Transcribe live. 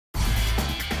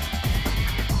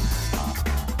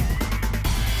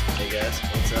guys,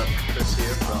 what's up? Chris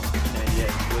here from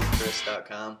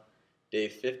P90X day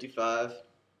 55,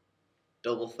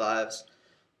 double fives.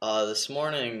 This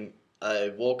morning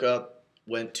I woke up,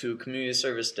 went to community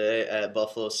service day at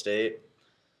Buffalo State,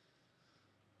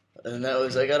 and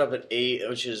I got up at 8,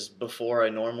 which is before I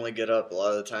normally get up. A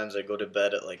lot of the times I go to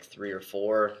bed at like 3 or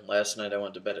 4. Last night I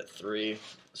went to bed at 3,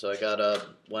 so I got up,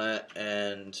 went,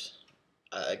 and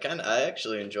I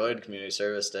actually enjoyed community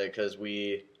service day because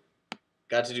we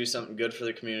got to do something good for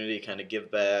the community, kind of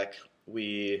give back.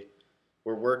 We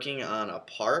were working on a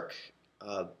park.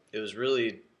 It was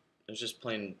just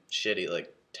plain shitty,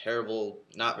 like terrible,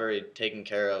 not very taken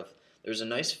care of. There was a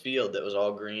nice field that was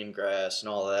all green grass and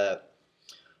all that.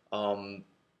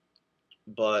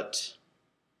 But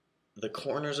the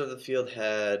corners of the field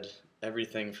had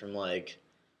everything from like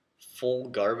full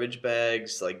garbage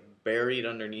bags, like buried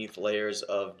underneath layers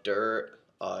of dirt.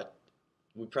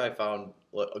 We probably found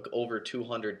over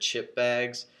 200 chip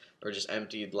bags or just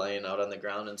emptied laying out on the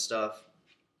ground and stuff.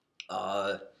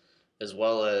 As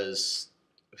well as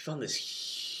we found this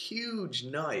huge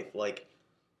knife, like,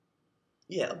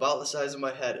 yeah, about the size of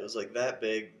my head. It was like that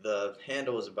big. The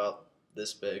handle was about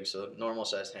this big, so normal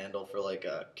sized handle for like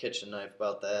a kitchen knife,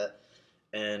 about that.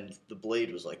 And the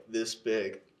blade was like this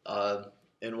big.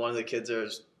 And one of the kids that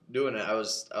was doing it, I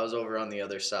was over on the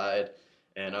other side,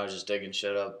 and I was just digging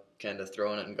shit up, kind of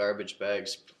throwing it in garbage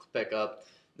bags, pick up.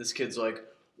 This kid's like,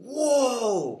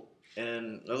 whoa!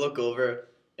 And I look over,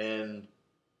 and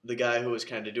the guy who was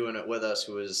kind of doing it with us,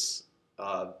 who was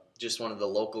just one of the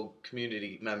local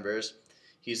community members,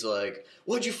 he's like,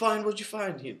 what'd you find? What'd you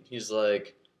find? He's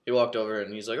like, he walked over,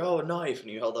 and he's like, oh, a knife. And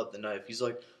he held up the knife. He's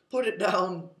like, put it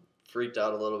down. Freaked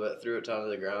out a little bit, threw it down to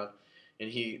the ground.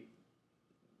 And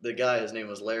the guy, his name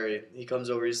was Larry, he comes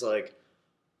over, he's like,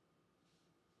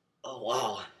 oh,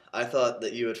 wow, I thought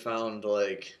that you had found,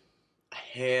 like, a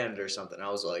hand or something. I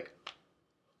was like,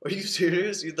 are you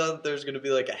serious? You thought there was going to be,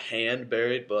 like, a hand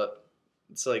buried? But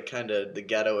it's, like, kind of the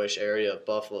ghetto-ish area of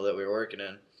Buffalo that we were working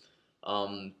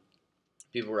in.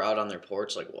 People were out on their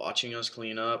porch, like, watching us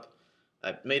clean up.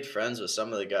 I made friends with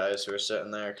some of the guys who were sitting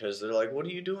there because they're like, what are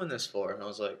you doing this for? And I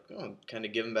was like, oh, kind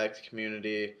of giving back to the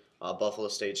community. Buffalo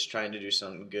State's trying to do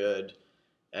something good.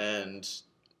 And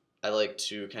I like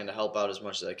to kind of help out as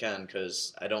much as I can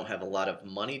because I don't have a lot of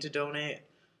money to donate.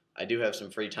 I do have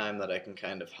some free time that I can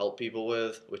kind of help people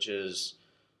with, which is,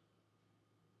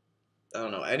 I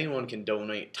don't know, anyone can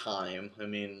donate time. I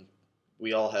mean,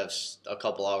 we all have a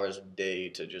couple hours a day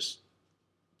to just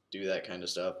do that kind of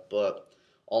stuff. But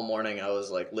all morning I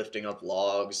was like lifting up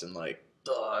logs and like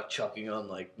chucking them,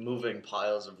 like moving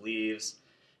piles of leaves.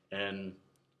 And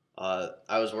I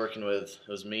was working with,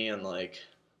 it was me and like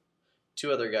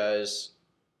 2 other guys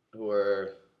who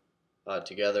were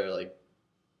together, like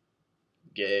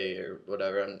gay or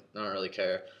whatever. I don't really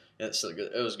care. And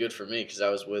it was good for me because I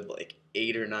was with like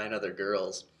 8 or 9 other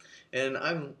girls. And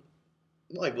I'm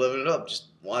like living it up, just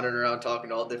wandering around talking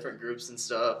to all different groups and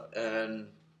stuff. And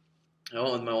I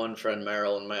went with my one friend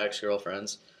Meryl and my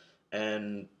ex-girlfriends,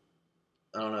 and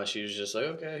I don't know, she was just like,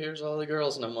 okay, here's all the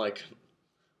girls, and I'm like,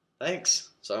 thanks.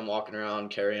 So I'm walking around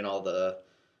carrying all the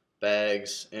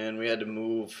bags, and we had to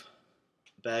move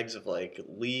bags of like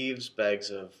leaves, bags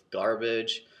of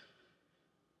garbage,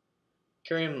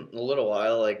 carry them a little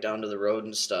while, like down to the road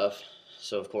and stuff.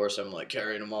 So of course I'm like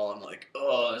carrying them all. I'm like,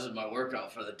 oh, this is my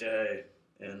workout for the day,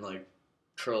 and like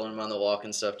curling them on the walk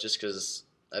and stuff, just because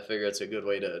I figure it's a good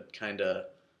way to kind of,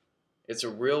 it's a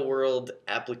real world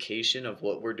application of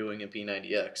what we're doing in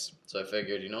P90X. So I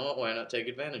figured, you know what, why not take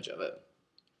advantage of it?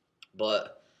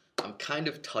 But I'm kind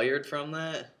of tired from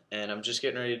that, and I'm just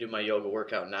getting ready to do my yoga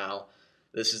workout now.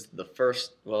 This is the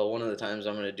first, well, one of the times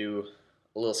I'm going to do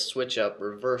a little switch up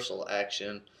reversal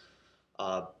action.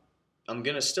 I'm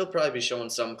going to still probably be showing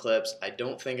some clips. I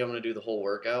don't think I'm going to do the whole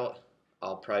workout.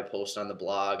 I'll probably post on the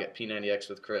blog at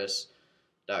P90XWithChris.com.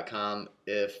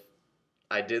 If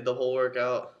I did the whole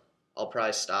workout, I'll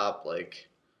probably stop, like,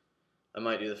 I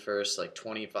might do the first like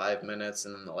 25 minutes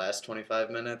and then the last 25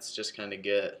 minutes, just kind of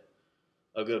get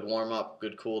a good warm up,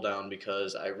 good cool down,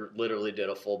 because I literally did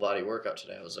a full body workout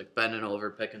today. I was like bending over,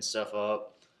 picking stuff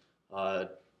up. I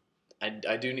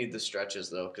do need the stretches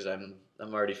though, because I'm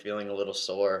already feeling a little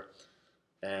sore,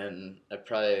 and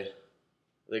the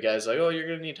guy's like, oh, you're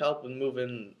gonna need help with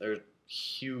moving. They're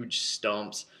huge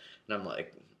stumps, and I'm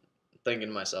like thinking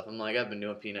to myself, I'm like, I've been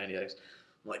doing P90X.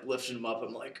 I'm like lifting them up.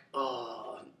 I'm like,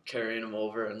 oh, carrying them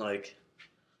over, and like,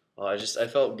 oh, I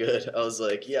felt good. I was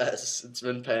like, yes, it's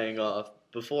been paying off.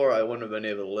 Before I wouldn't have been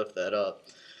able to lift that up.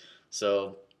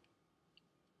 So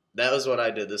that was what I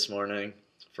did this morning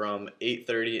from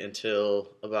 8:30 until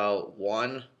about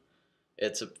 1.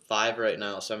 It's 5 right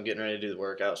now, so I'm getting ready to do the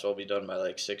workout, so I'll be done by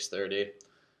like 6:30.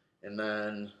 And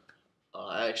then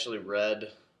I actually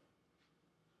read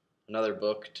another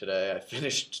book today. I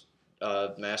finished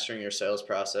Mastering Your Sales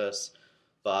Process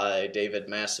by David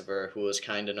Massiver, who was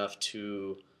kind enough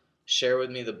to share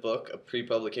with me the book, a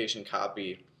pre-publication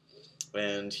copy,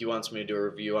 and he wants me to do a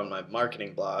review on my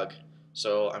marketing blog.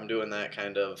 So I'm doing that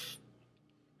kind of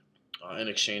in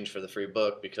exchange for the free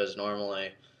book, because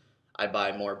normally I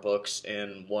buy more books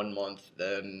in 1 month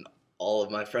than all of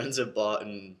my friends have bought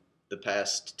in the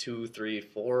past 2, 3,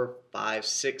 4, 5,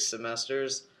 6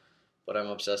 semesters. But I'm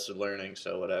obsessed with learning,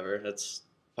 so whatever. It's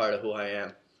part of who I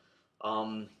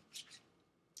am.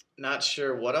 Not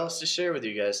sure what else to share with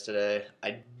you guys today.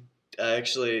 I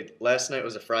actually, last night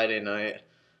was a Friday night.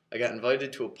 I got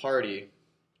invited to a party,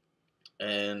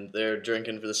 and they're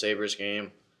drinking for the Sabres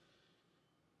game.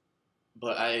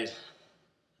 But I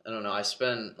don't know, I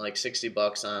spent like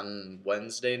 $60 on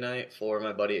Wednesday night for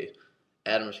my buddy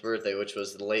Adam's birthday, which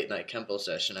was the late night Kempo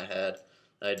session I had.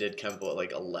 I did Kempo at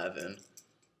like 11,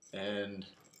 and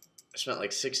I spent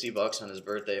like $60 on his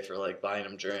birthday for like buying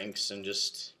him drinks, and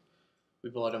just, we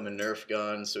bought him a Nerf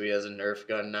gun, so he has a Nerf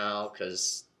gun now,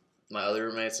 because my other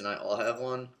roommates and I all have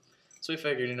one. So we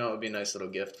figured, you know, it would be a nice little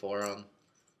gift for him.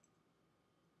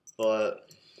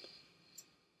 But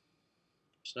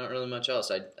there's not really much else.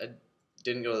 I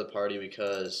didn't go to the party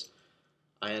because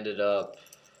I ended up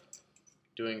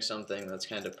doing something that's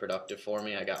kind of productive for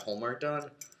me. I got homework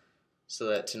done, so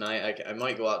that tonight, I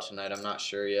might go out tonight. I'm not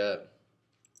sure yet.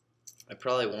 I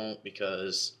probably won't,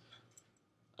 because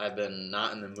I've been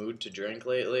not in the mood to drink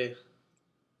lately.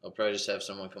 I'll probably just have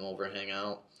someone come over and hang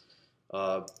out.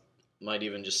 Might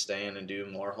even just stay in and do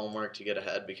more homework to get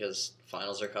ahead, because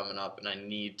finals are coming up and I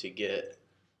need to get,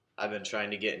 I've been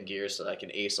trying to get in gear so that I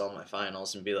can ace all my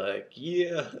finals and be like,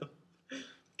 yeah,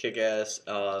 kick ass.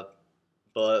 But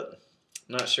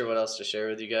I'm not sure what else to share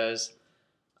with you guys.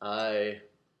 I'm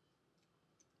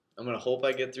going to hope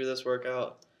I get through this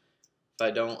workout. If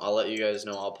I don't, I'll let you guys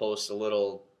know. I'll post a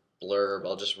little blurb.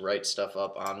 I'll just write stuff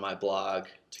up on my blog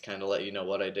to kind of let you know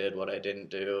what I did, what I didn't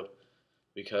do,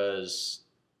 because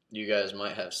you guys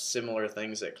might have similar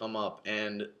things that come up,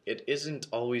 and it isn't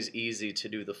always easy to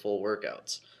do the full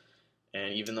workouts.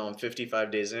 And even though I'm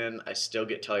 55 days in, I still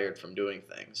get tired from doing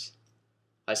things.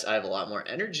 I have a lot more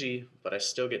energy, but I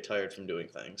still get tired from doing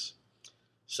things.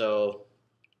 So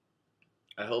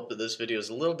I hope that this video is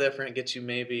a little different, gets you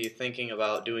maybe thinking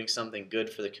about doing something good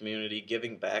for the community,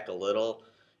 giving back a little.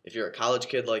 If you're a college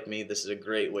kid like me, this is a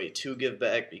great way to give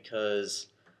back, because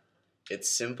it's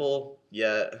simple,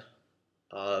 yet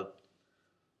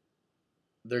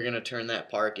they're going to turn that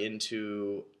park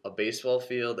into a baseball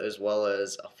field as well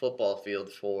as a football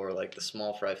field for like the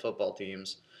small fry football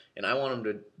teams. And I want them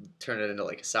to turn it into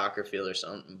like a soccer field or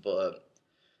something, but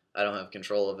I don't have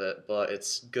control of it. But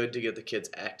it's good to get the kids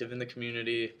active in the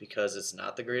community, because it's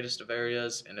not the greatest of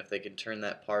areas, and if they can turn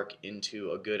that park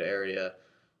into a good area,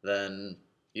 then,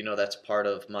 you know, that's part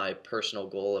of my personal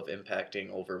goal of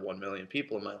impacting over 1 million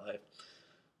people in my life,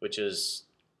 which is,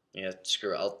 yeah,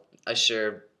 screw it. I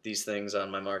share these things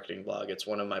on my marketing blog. It's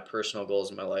one of my personal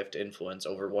goals in my life to influence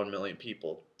over 1 million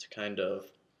people, to kind of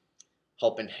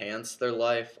help enhance their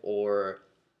life, or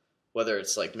whether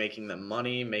it's like making them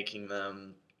money, making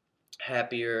them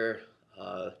happier,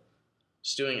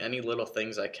 just doing any little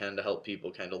things I can to help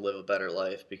people kind of live a better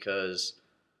life, because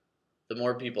the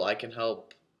more people I can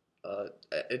help,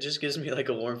 it just gives me like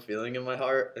a warm feeling in my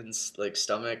heart and like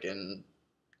stomach, and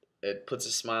it puts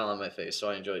a smile on my face, so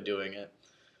I enjoy doing it.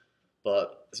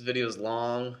 But this video is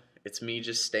long. It's me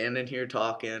just standing here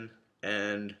talking,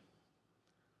 and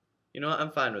you know what?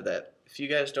 I'm fine with that. If you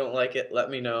guys don't like it,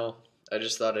 let me know. I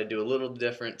just thought I'd do a little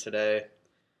different today.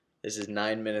 This is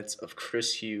 9 minutes of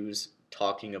Chris Hughes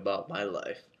talking about my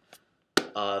life.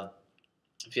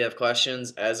 If you have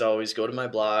questions, as always, go to my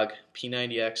blog,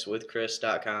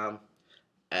 P90Xwithchris.com.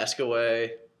 Ask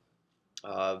away.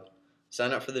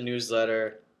 Sign up for the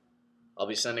newsletter. I'll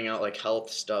be sending out like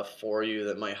health stuff for you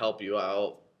that might help you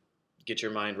out, get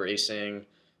your mind racing.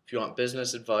 If you want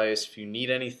business advice, if you need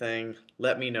anything,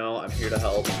 let me know. I'm here to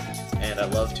help, and I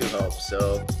love to help.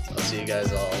 So I'll see you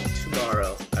guys all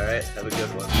tomorrow. All right, have a good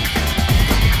one.